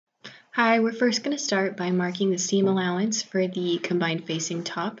Hi, we're first going to start by marking the seam allowance for the combined facing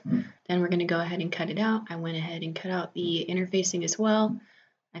top. Then we're going to go ahead and cut it out. I went ahead and cut out the interfacing as well.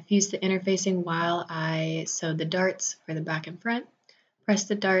 I fused the interfacing while I sewed the darts for the back and front. Pressed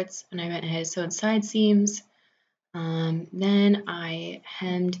the darts and I went ahead and sewed side seams. Then I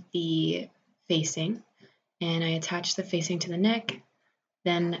hemmed the facing and I attached the facing to the neck.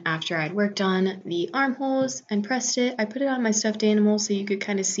 Then after I'd worked on the armholes and pressed it, I put it on my stuffed animal so you could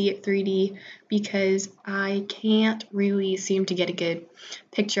kind of see it 3D because I can't really seem to get a good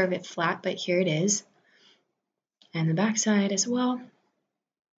picture of it flat, but here it is. And the back side as well.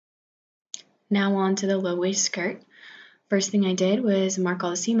 Now on to the low waist skirt. First thing I did was mark all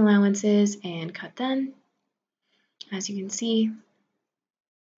the seam allowances and cut them. As you can see,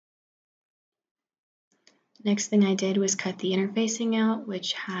 next thing I did was cut the interfacing out,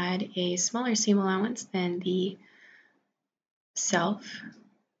 which had a smaller seam allowance than the self.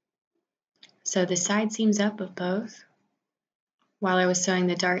 So the side seams up of both. While I was sewing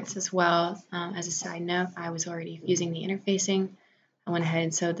the darts as well, as a side note, I was already fusing the interfacing. I went ahead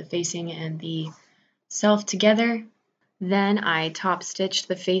and sewed the facing and the self together. Then I top stitched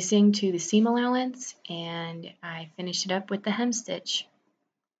the facing to the seam allowance and I finished it up with the hem stitch.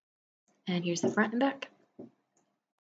 And here's the front and back.